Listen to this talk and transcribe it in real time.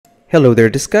Hello there,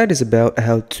 this guide is about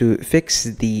how to fix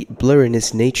the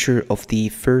blurriness nature of the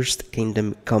first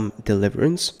Kingdom Come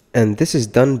Deliverance, and this is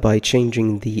done by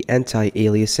changing the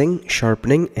anti-aliasing,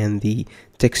 sharpening, and the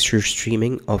texture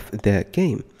streaming of the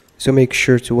game. So make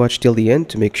sure to watch till the end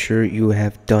to make sure you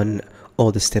have done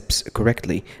all the steps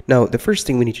correctly. Now, the first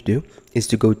thing we need to do is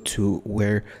to go to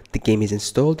where the game is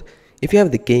installed. If you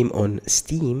have the game on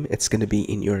Steam, it's going to be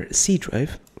in your C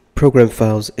drive. Program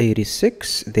Files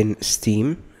 86, then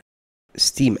Steam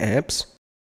apps,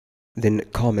 then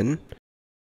common.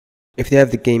 If you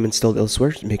have the game installed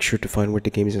elsewhere, make sure to find where the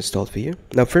game is installed for you.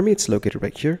 Now for me, it's located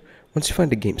right here. Once you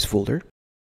find the games folder,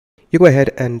 you go ahead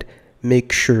and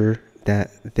make sure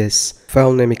that this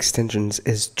file name extensions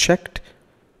is checked.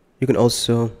 You can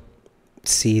also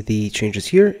see the changes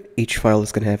here. Each file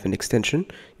is going to have an extension.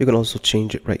 You can also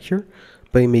change it right here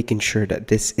by making sure that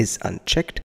this is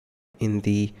unchecked in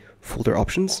the folder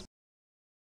options.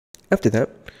 After that,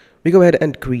 we go ahead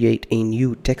and create a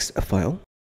new text file.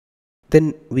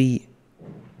 Then we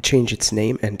change its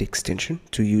name and extension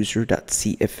to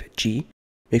user.cfg.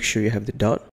 Make sure you have the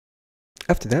dot.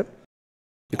 After that,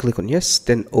 you click on yes,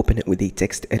 then open it with the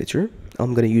text editor.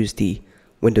 I'm going to use the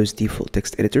Windows default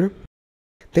text editor.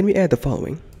 Then we add the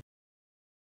following.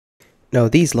 Now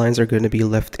these lines are going to be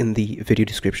left in the video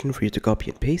description for you to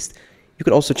copy and paste. You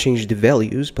can also change the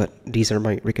values, but these are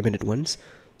my recommended ones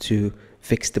to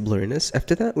fix the blurriness.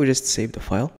 After that, we just save the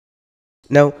file.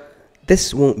 Now,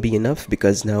 this won't be enough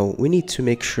because now we need to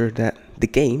make sure that the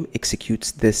game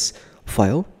executes this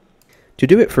file. To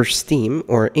do it for Steam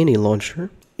or any launcher,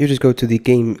 you just go to the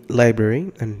game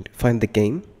library and find the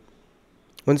game.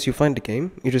 Once you find the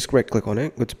game, you just right click on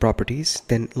it, go to properties,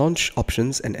 then launch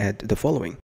options and add the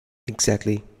following.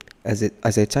 Exactly as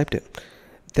I typed it.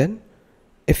 Then,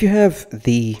 if you have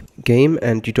the game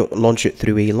and you don't launch it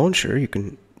through a launcher, you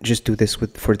can just do this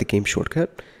for the game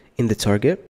shortcut in the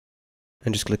target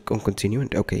and just click on continue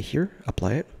and OK here,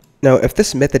 apply it. Now, if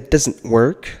this method doesn't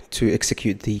work to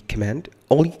execute the command,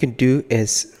 all you can do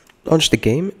is launch the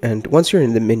game, and once you're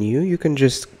in the menu, you can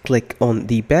just click on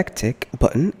the backtick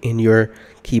button in your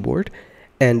keyboard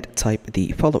and type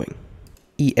the following: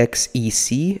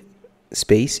 exec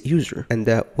space user, and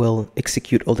that will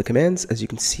execute all the commands as you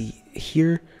can see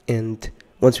here. And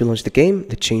once we launch the game,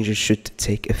 the changes should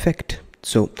take effect.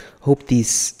 So hope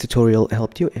this tutorial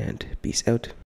helped you, and peace out.